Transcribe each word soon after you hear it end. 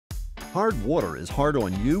Hard water is hard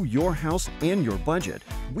on you, your house, and your budget.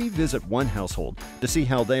 We visit one household to see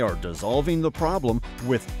how they are dissolving the problem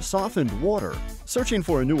with softened water. Searching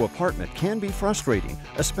for a new apartment can be frustrating,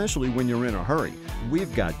 especially when you're in a hurry.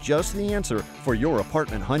 We've got just the answer for your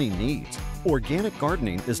apartment hunting needs. Organic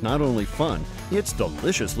gardening is not only fun, it's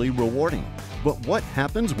deliciously rewarding. But what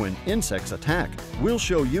happens when insects attack? We'll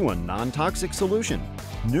show you a non-toxic solution.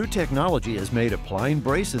 New technology has made applying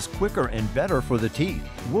braces quicker and better for the teeth.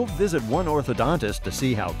 We'll visit one orthodontist to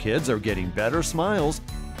see how kids are getting better smiles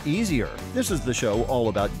easier. This is the show all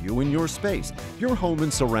about you and your space, your home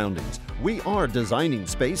and surroundings. We are designing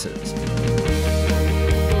spaces.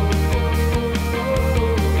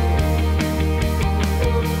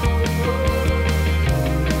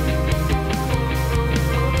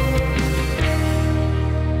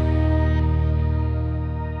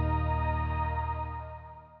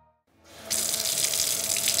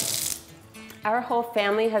 Our whole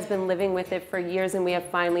family has been living with it for years and we have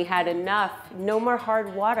finally had enough. No more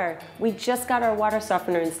hard water. We just got our water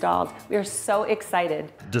softener installed. We are so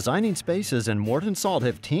excited. Designing Spaces and Morton Salt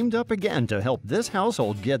have teamed up again to help this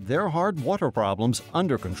household get their hard water problems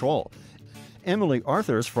under control. Emily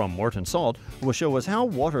Arthurs from Morton Salt will show us how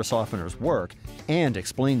water softeners work and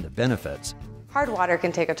explain the benefits. Hard water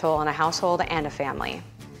can take a toll on a household and a family.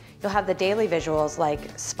 You'll have the daily visuals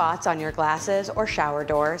like spots on your glasses or shower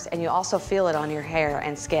doors, and you'll also feel it on your hair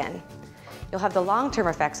and skin. You'll have the long-term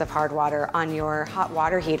effects of hard water on your hot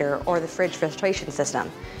water heater or the fridge filtration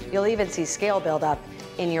system. You'll even see scale buildup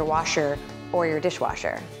in your washer or your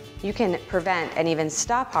dishwasher. You can prevent and even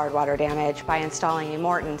stop hard water damage by installing a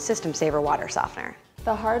Morton System Saver water softener.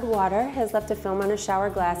 The hard water has left a film on our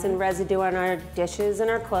shower glass and residue on our dishes and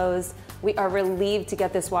our clothes. We are relieved to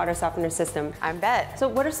get this water softener system. I bet. So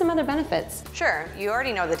what are some other benefits? Sure, you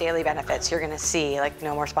already know the daily benefits. You're gonna see like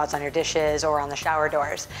no more spots on your dishes or on the shower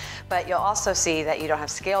doors. But you'll also see that you don't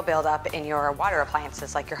have scale buildup in your water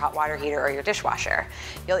appliances like your hot water heater or your dishwasher.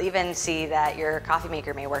 You'll even see that your coffee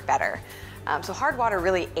maker may work better. So hard water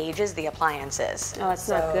really ages the appliances. Oh, that's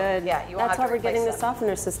not good. Yeah, you won't That's have why to we're getting the replace them.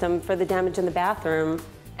 softener system for the damage in the bathroom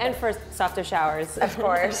and for softer showers. Of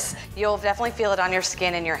course. You'll definitely feel it on your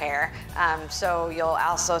skin and your hair. So you'll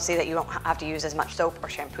also see that you don't have to use as much soap or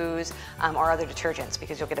shampoos or other detergents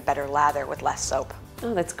because you'll get a better lather with less soap.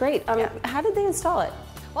 Oh, that's great. Yeah. How did they install it?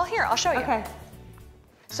 Well, here, I'll show you. Okay.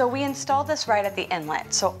 So we installed this right at the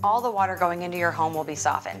inlet, so all the water going into your home will be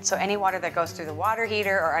softened. So any water that goes through the water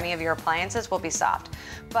heater or any of your appliances will be soft.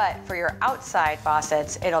 But for your outside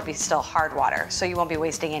faucets, it'll be still hard water, so you won't be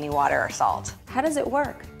wasting any water or salt. How does it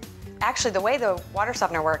work? Actually, the way the water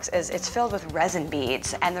softener works is it's filled with resin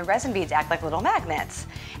beads, and the resin beads act like little magnets,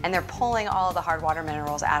 and they're pulling all of the hard water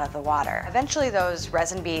minerals out of the water. Eventually, those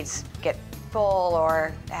resin beads get full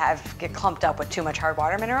or get clumped up with too much hard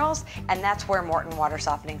water minerals, and that's where Morton water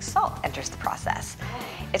softening salt enters the process.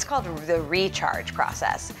 It's called the recharge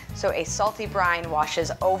process. So a salty brine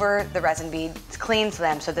washes over the resin beads, cleans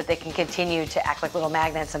them so that they can continue to act like little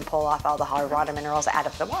magnets and pull off all the hard water minerals out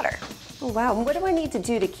of the water. Oh, wow. What do I need to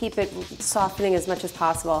do to keep it softening as much as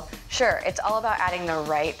possible? Sure, it's all about adding the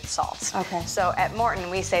right salts. Okay. So at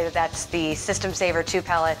Morton, we say that that's the System Saver 2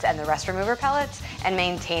 pellets and the Rust Remover pellets, and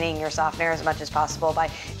maintaining your softener as much as possible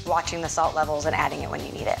by watching the salt levels and adding it when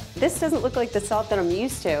you need it. This doesn't look like the salt that I'm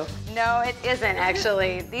used to. No, it isn't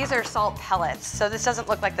actually. These are salt pellets. So this doesn't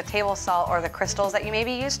look like the table salt or the crystals that you may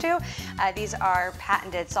be used to. These are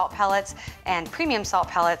patented salt pellets and premium salt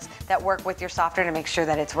pellets that work with your softener to make sure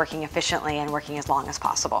that it's working efficiently and working as long as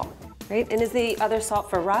possible. Right, and is the other salt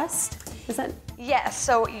for rust? Is that? Yes,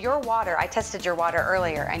 so your water, I tested your water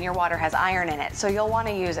earlier, and your water has iron in it. So you'll want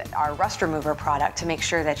to use our Rust Remover product to make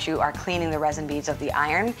sure that you are cleaning the resin beads of the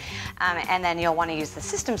iron. And then you'll want to use the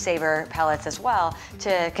System Saver pellets as well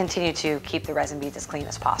to continue to keep the resin beads as clean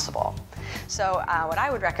as possible. So what I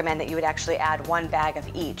would recommend that you would actually add 1 bag of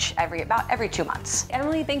each about every 2 months.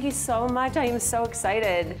 Emily, thank you so much. I am so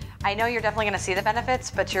excited. I know you're definitely going to see the benefits,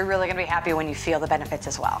 but you're really going to be happy when you feel the benefits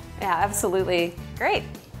as well. Yeah, absolutely. Great.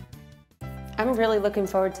 I'm really looking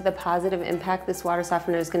forward to the positive impact this water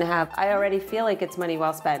softener is going to have. I already feel like it's money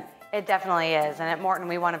well spent. It definitely is, and at Morton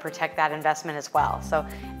we want to protect that investment as well. So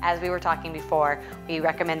as we were talking before, we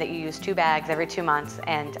recommend that you use 2 bags every 2 months,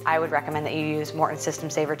 and I would recommend that you use Morton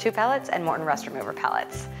System Saver 2 pellets and Morton Rust Remover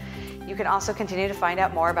pellets. You can also continue to find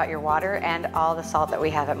out more about your water and all the salt that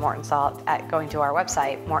we have at Morton Salt at going to our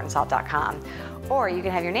website, mortonsalt.com. Or you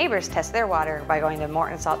can have your neighbors test their water by going to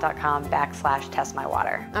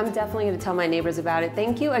mortonsalt.com/testmywater. I'm definitely going to tell my neighbors about it.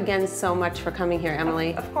 Thank you again so much for coming here,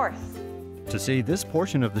 Emily. Of course. To see this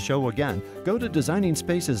portion of the show again, go to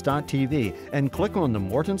designingspaces.tv and click on the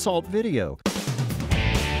Morton Salt video.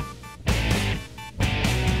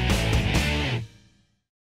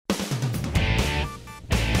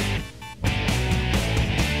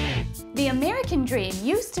 American dream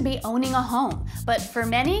used to be owning a home, but for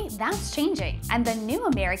many, that's changing. And the new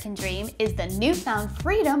American dream is the newfound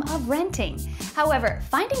freedom of renting. However,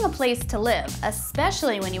 finding a place to live,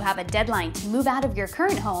 especially when you have a deadline to move out of your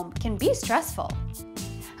current home, can be stressful.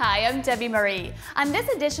 Hi, I'm Debbie Marie. On this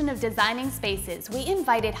edition of Designing Spaces, we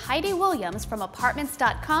invited Heidi Williams from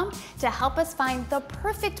Apartments.com to help us find the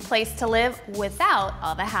perfect place to live without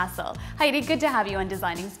all the hassle. Heidi, good to have you on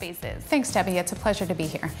Designing Spaces. Thanks, Debbie. It's a pleasure to be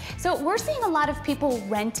here. So we're seeing a lot of people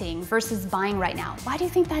renting versus buying right now. Why do you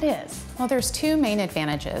think that is? Well, there's two main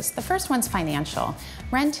advantages. The first one's financial.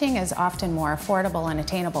 Renting is often more affordable and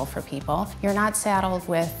attainable for people. You're not saddled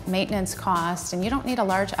with maintenance costs, and you don't need a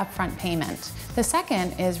large upfront payment. The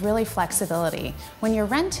second is really flexibility. When you're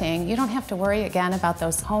renting, you don't have to worry again about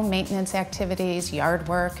those home maintenance activities, yard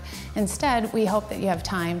work. Instead, we hope that you have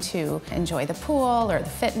time to enjoy the pool or the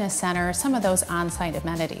fitness center, some of those on-site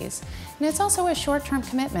amenities. And it's also a short-term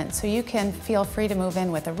commitment, so you can feel free to move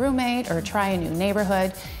in with a roommate or try a new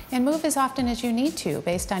neighborhood and move as often as you need to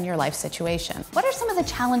based on your life situation. What are some of the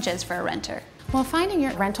challenges for a renter? Well, finding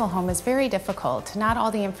your rental home is very difficult. Not all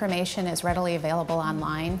the information is readily available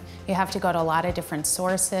online. You have to go to a lot of different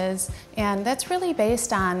sources, and that's really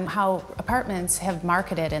based on how apartments have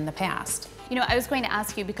marketed in the past. You know, I was going to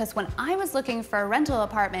ask you because when I was looking for rental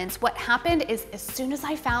apartments, what happened is as soon as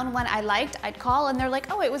I found one I liked, I'd call and they're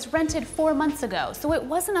like, oh, it was rented 4 months ago. So it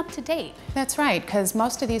wasn't up to date. That's right, because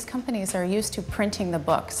most of these companies are used to printing the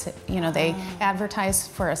books. You know, they advertise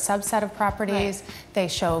for a subset of properties, they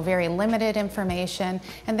show very limited information,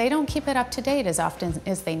 and they don't keep it up to date as often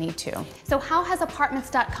as they need to. So how has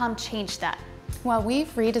Apartments.com changed that? Well, we've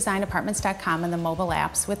redesigned Apartments.com and the mobile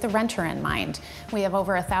apps with the renter in mind. We have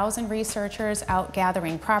over 1,000 researchers out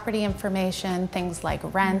gathering property information, things like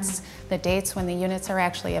rents, the dates when the units are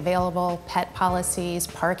actually available, pet policies,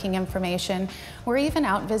 parking information. We're even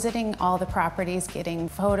out visiting all the properties, getting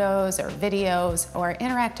photos or videos or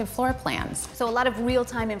interactive floor plans. So a lot of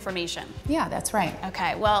real-time information. Yeah, that's right.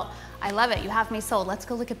 Okay, well, I love it. You have me sold. Let's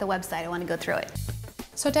go look at the website. I want to go through it.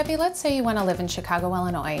 So Debbie, let's say you want to live in Chicago,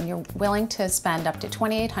 Illinois, and you're willing to spend up to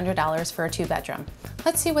 $2,800 for a 2-bedroom.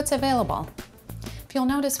 Let's see what's available. If you'll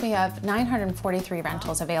notice, we have 943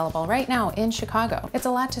 rentals available right now in Chicago. It's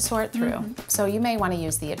a lot to sort through, so you may want to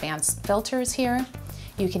use the advanced filters here.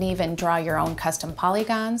 You can even draw your own custom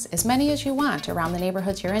polygons, as many as you want around the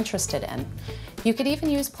neighborhoods you're interested in. You could even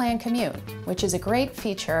use Plan Commute, which is a great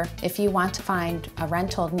feature if you want to find a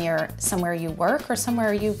rental near somewhere you work or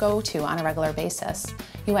somewhere you go to on a regular basis.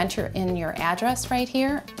 You enter in your address right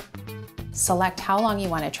here, select how long you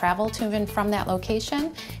want to travel to and from that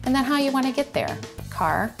location, and then how you want to get there.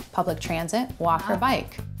 Car, public transit, walk, or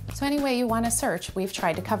bike. So any way you want to search, we've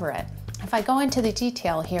tried to cover it. If I go into the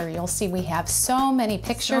detail here, you'll see we have so many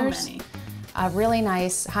pictures, a really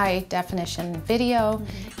nice high definition video,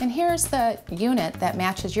 and here's the unit that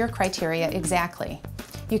matches your criteria exactly.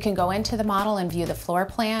 You can go into the model and view the floor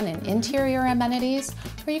plan and interior amenities,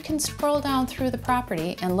 or you can scroll down through the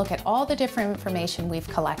property and look at all the different information we've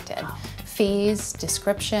collected. Fees,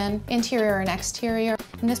 description, interior and exterior.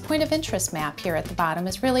 And this point of interest map here at the bottom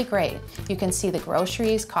is really great. You can see the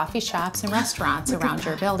groceries, coffee shops, and restaurants around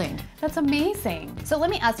your building. That's amazing. So let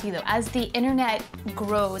me ask you though, as the internet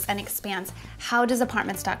grows and expands, how does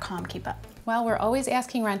Apartments.com keep up? Well, we're always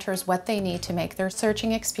asking renters what they need to make their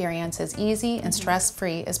searching experience as easy and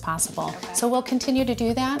stress-free as possible. So we'll continue to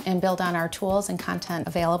do that and build on our tools and content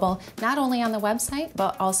available, not only on the website,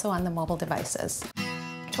 but also on the mobile devices.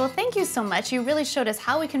 Well, thank you so much. You really showed us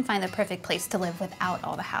how we can find the perfect place to live without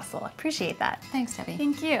all the hassle. I appreciate that. Thanks, Debbie.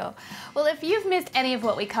 Thank you. Well, if you've missed any of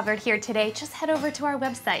what we covered here today, just head over to our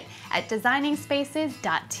website at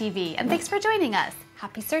designingspaces.tv. And thanks for joining us.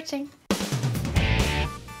 Happy searching.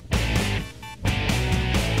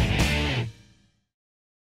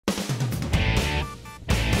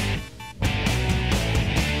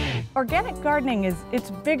 Organic gardening it's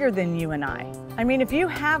bigger than you and I. I mean, if you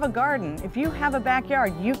have a garden, if you have a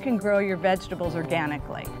backyard, you can grow your vegetables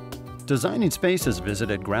organically. Designing Spaces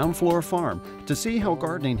visited Ground Floor Farm to see how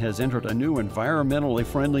gardening has entered a new environmentally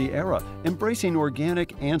friendly era, embracing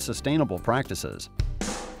organic and sustainable practices.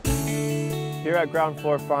 Here at Ground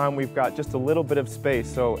Floor Farm, we've got just a little bit of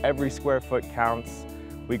space, so every square foot counts.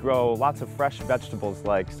 We grow lots of fresh vegetables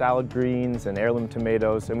like salad greens and heirloom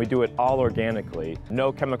tomatoes, and we do it all organically.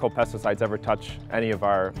 No chemical pesticides ever touch any of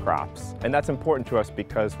our crops. And that's important to us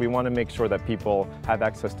because we want to make sure that people have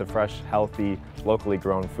access to fresh, healthy, locally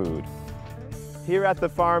grown food. Here at the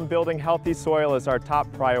farm, building healthy soil is our top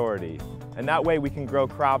priority. And that way we can grow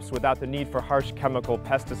crops without the need for harsh chemical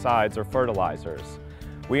pesticides or fertilizers.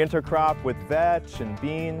 We intercrop with vetch and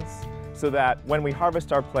beans, so that when we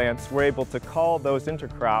harvest our plants, we're able to cull those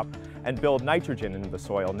intercrop and build nitrogen into the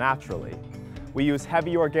soil naturally. We use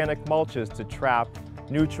heavy organic mulches to trap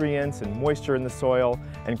nutrients and moisture in the soil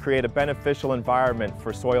and create a beneficial environment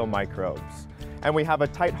for soil microbes. And we have a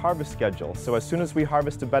tight harvest schedule, so as soon as we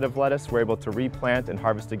harvest a bed of lettuce, we're able to replant and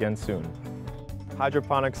harvest again soon.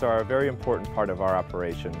 Hydroponics are a very important part of our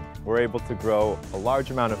operation. We're able to grow a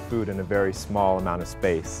large amount of food in a very small amount of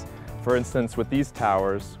space. For instance, with these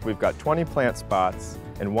towers, we've got 20 plant spots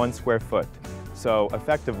in 1 square foot. So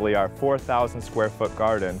effectively, our 4,000 square foot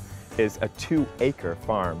garden is a 2-acre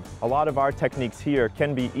farm. A lot of our techniques here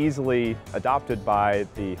can be easily adopted by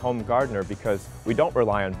the home gardener because we don't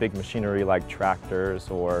rely on big machinery like tractors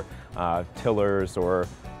or tillers or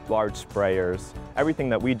large sprayers. Everything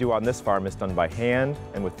that we do on this farm is done by hand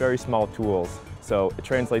and with very small tools, so it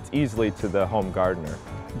translates easily to the home gardener.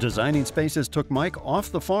 Designing Spaces took Mike off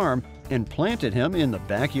the farm and planted him in the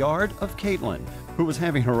backyard of Caitlin, who was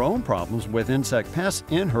having her own problems with insect pests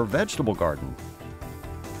in her vegetable garden.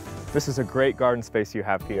 This is a great garden space you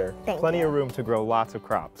have here. Plenty of room to grow lots of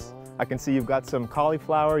crops. I can see you've got some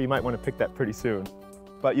cauliflower. You might want to pick that pretty soon.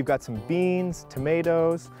 But you've got some beans,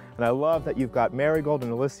 tomatoes, and I love that you've got marigold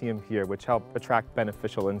and alyssum here, which help attract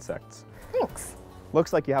beneficial insects. Thanks.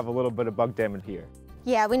 Looks like you have a little bit of bug damage here.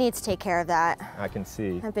 Yeah, we need to take care of that. I can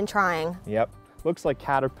see. I've been trying. Yep. Looks like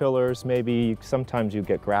caterpillars, maybe sometimes you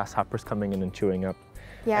get grasshoppers coming in and chewing up.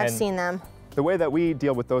 Yeah, I've seen them. The way that we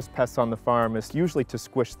deal with those pests on the farm is usually to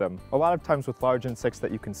squish them. A lot of times with large insects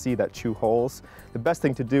that you can see that chew holes, the best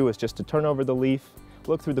thing to do is just to turn over the leaf,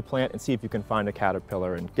 look through the plant and see if you can find a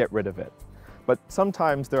caterpillar and get rid of it. But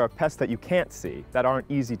sometimes there are pests that you can't see that aren't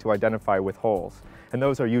easy to identify with holes. And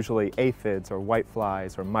those are usually aphids or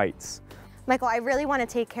whiteflies or mites. Michael, I really want to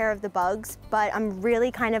take care of the bugs, but I'm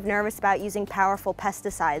really kind of nervous about using powerful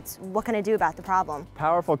pesticides. What can I do about the problem?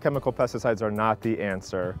 Powerful chemical pesticides are not the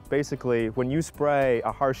answer. Basically, when you spray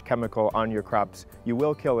a harsh chemical on your crops, you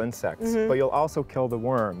will kill insects, but you'll also kill the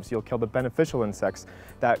worms. You'll kill the beneficial insects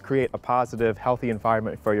that create a positive, healthy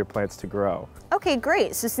environment for your plants to grow. Okay,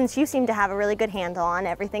 great. So since you seem to have a really good handle on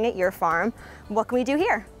everything at your farm, what can we do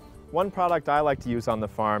here? One product I like to use on the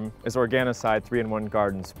farm is Organicide 3-in-1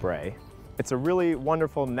 Garden Spray. It's a really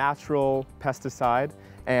wonderful natural pesticide,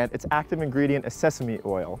 and its active ingredient is sesame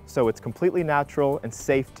oil, so it's completely natural and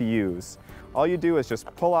safe to use. All you do is just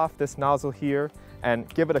pull off this nozzle here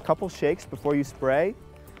and give it a couple shakes before you spray.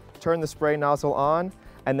 Turn the spray nozzle on,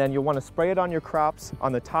 and then you'll want to spray it on your crops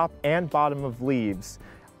on the top and bottom of leaves.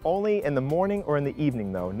 Only in the morning or in the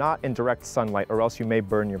evening though, not in direct sunlight, or else you may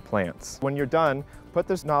burn your plants. When you're done, put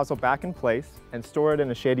this nozzle back in place and store it in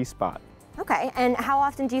a shady spot. Okay, and how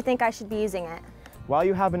often do you think I should be using it? While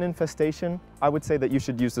you have an infestation, I would say that you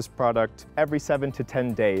should use this product every 7 to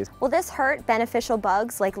 10 days. Will this hurt beneficial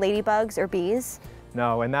bugs like ladybugs or bees?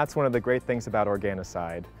 No, and that's one of the great things about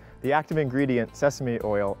Organicide. The active ingredient, sesame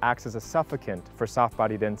oil, acts as a suffocant for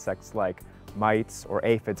soft-bodied insects like mites or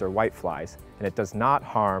aphids or whiteflies, and it does not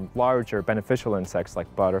harm larger beneficial insects like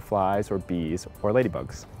butterflies or bees or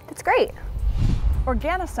ladybugs. That's great.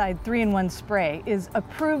 Organicide 3-in-1 Spray is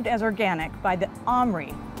approved as organic by the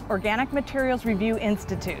OMRI, Organic Materials Review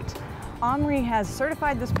Institute. OMRI has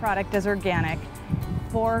certified this product as organic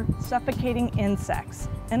for suffocating insects.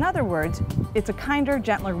 In other words, it's a kinder,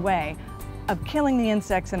 gentler way of killing the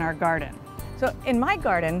insects in our garden. So in my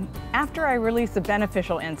garden, after I release the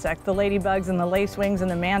beneficial insects, the ladybugs and the lacewings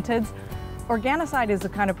and the mantids, Organicide is the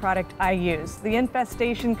kind of product I use. The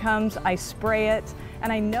infestation comes, I spray it,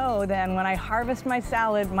 and I know then when I harvest my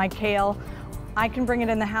salad, my kale, I can bring it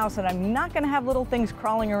in the house and I'm not going to have little things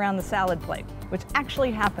crawling around the salad plate, which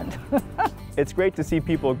actually happened. It's great to see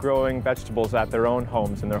people growing vegetables at their own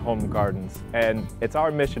homes in their home gardens, and it's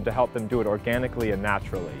our mission to help them do it organically and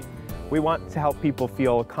naturally. We want to help people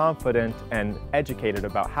feel confident and educated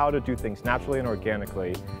about how to do things naturally and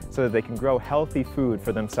organically so that they can grow healthy food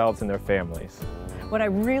for themselves and their families. What I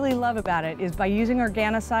really love about it is by using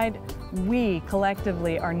Organicide, we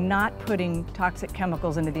collectively are not putting toxic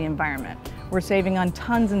chemicals into the environment. We're saving on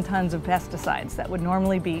tons and tons of pesticides that would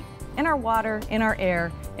normally be in our water, in our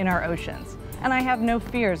air, in our oceans. And I have no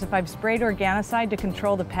fears if I've sprayed Organicide to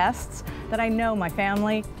control the pests that I know my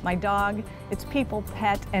family, my dog, its people,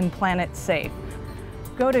 pet, and planet safe.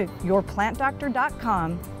 Go to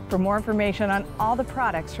yourplantdoctor.com for more information on all the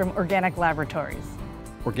products from Organic Laboratories.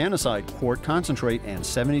 Organicide quart concentrate and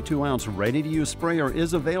 72-ounce ready-to-use sprayer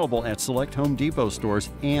is available at select Home Depot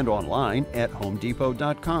stores and online at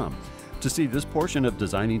homedepot.com. To see this portion of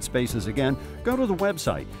Designing Spaces again, go to the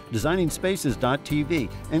website,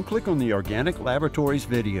 designingspaces.tv, and click on the Organic Laboratories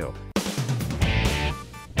video.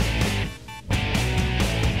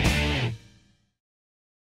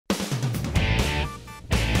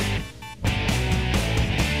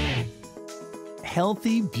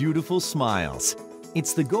 healthy, beautiful smiles.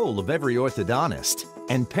 It's the goal of every orthodontist,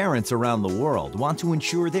 and parents around the world want to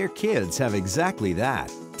ensure their kids have exactly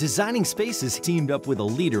that. Designing Spaces teamed up with a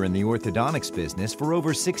leader in the orthodontics business for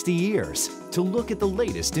over 60 years to look at the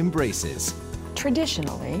latest in braces.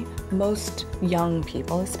 Traditionally, most young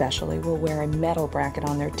people especially will wear a metal bracket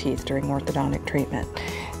on their teeth during orthodontic treatment.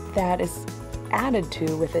 That is added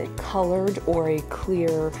to with a colored or a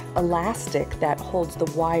clear elastic that holds the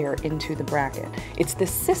wire into the bracket. It's the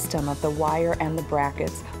system of the wire and the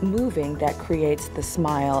brackets moving that creates the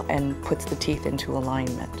smile and puts the teeth into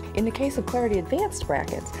alignment. In the case of Clarity Advanced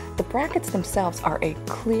brackets, the brackets themselves are a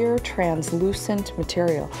clear, translucent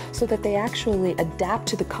material so that they actually adapt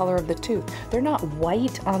to the color of the tooth. They're not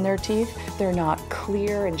white on their teeth, they're not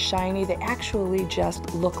clear and shiny, they actually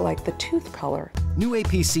just look like the tooth color. New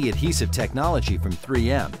APC adhesive technology from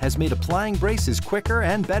 3M has made applying braces quicker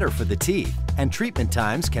and better for the teeth, and treatment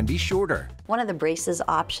times can be shorter. One of the braces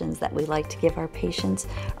options that we like to give our patients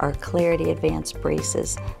are Clarity Advanced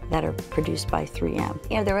braces that are produced by 3M.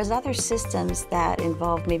 You know, there was other systems that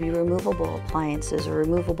involved maybe removable appliances or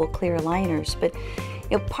removable clear aligners, but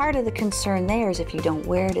you know, part of the concern there is if you don't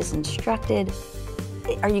wear it as instructed,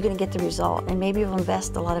 are you going to get the result? And maybe you'll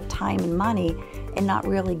invest a lot of time and money and not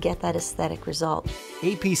really get that aesthetic result.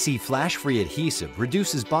 APC flash-free adhesive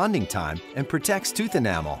reduces bonding time and protects tooth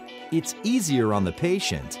enamel. It's easier on the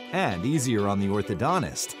patient and easier on the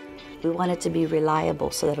orthodontist. We want it to be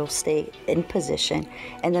reliable so that it'll stay in position,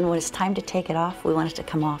 and then when it's time to take it off, we want it to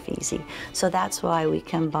come off easy. So that's why we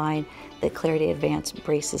combine the Clarity Advanced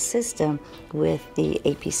braces system with the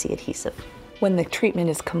APC adhesive. When the treatment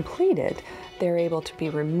is completed, they're able to be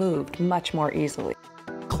removed much more easily.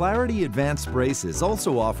 Clarity Advanced Braces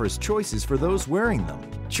also offers choices for those wearing them.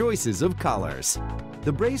 Choices of colors.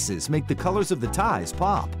 The braces make the colors of the ties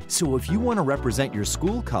pop. So if you want to represent your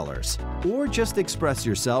school colors, or just express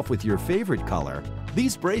yourself with your favorite color,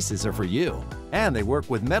 these braces are for you. And they work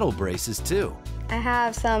with metal braces too. I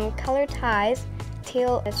have some colored ties.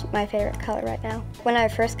 Teal is my favorite color right now. When I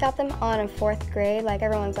first got them on in 4th grade, like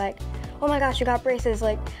everyone's like, oh my gosh, you got braces,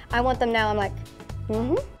 like I want them now. I'm like,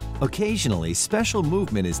 Occasionally, special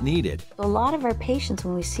movement is needed. A lot of our patients,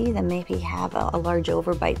 when we see them, maybe have a large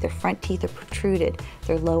overbite. Their front teeth are protruded,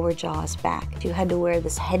 their lower jaw is back. You had to wear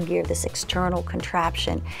this headgear, this external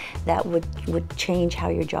contraption that would change how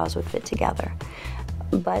your jaws would fit together.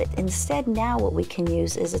 But instead now what we can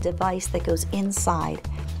use is a device that goes inside.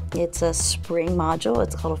 It's a spring module,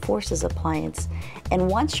 it's called a Forces appliance. And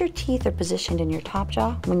once your teeth are positioned in your top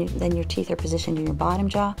jaw, then your teeth are positioned in your bottom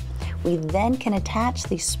jaw, we then can attach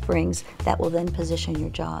these springs that will then position your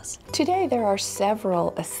jaws. Today there are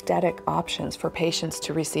several aesthetic options for patients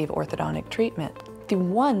to receive orthodontic treatment. The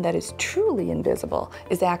one that is truly invisible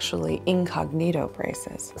is actually incognito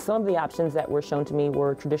braces. Some of the options that were shown to me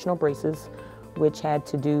were traditional braces, which had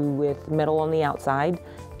to do with metal on the outside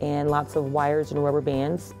and lots of wires and rubber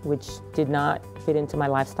bands, which did not fit into my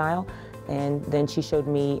lifestyle. And then she showed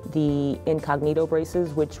me the incognito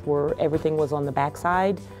braces, which were, everything was on the back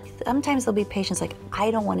side. Sometimes there'll be patients like, I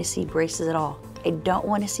don't want to see braces at all. I don't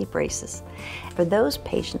want to see braces. For those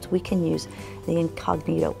patients, we can use the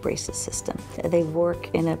incognito braces system. They work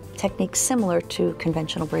in a technique similar to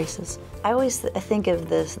conventional braces. I always think of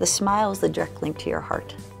the smile as the direct link to your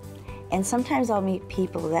heart. And sometimes I'll meet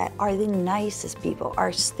people that are the nicest people.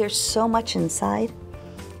 There's so much inside,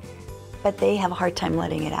 but they have a hard time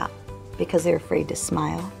letting it out because they're afraid to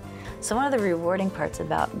smile. So one of the rewarding parts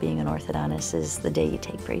about being an orthodontist is the day you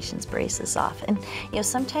take patients' braces off. And you know,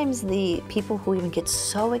 sometimes the people who even get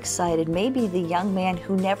so excited, maybe the young man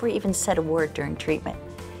who never even said a word during treatment,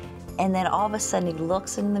 and then all of a sudden he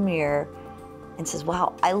looks in the mirror and says,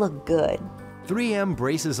 wow, I look good. 3M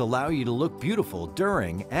braces allow you to look beautiful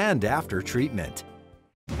during and after treatment.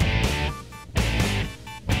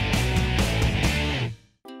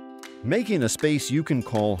 Making a space you can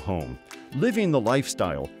call home. Living the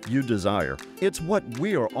lifestyle you desire. It's what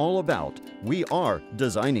we are all about. We are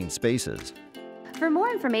Designing Spaces. For more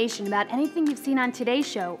information about anything you've seen on today's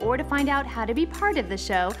show or to find out how to be part of the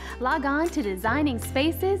show, log on to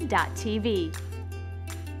designingspaces.tv.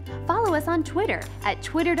 Follow us on Twitter at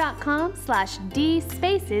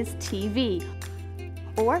twitter.com/dspacestv.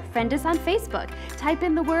 Or friend us on Facebook. Type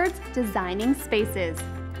in the words Designing Spaces.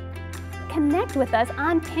 Connect with us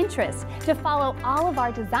on Pinterest to follow all of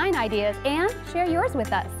our design ideas and share yours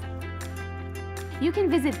with us. You can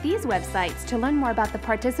visit these websites to learn more about the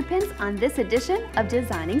participants on this edition of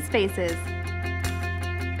Designing Spaces.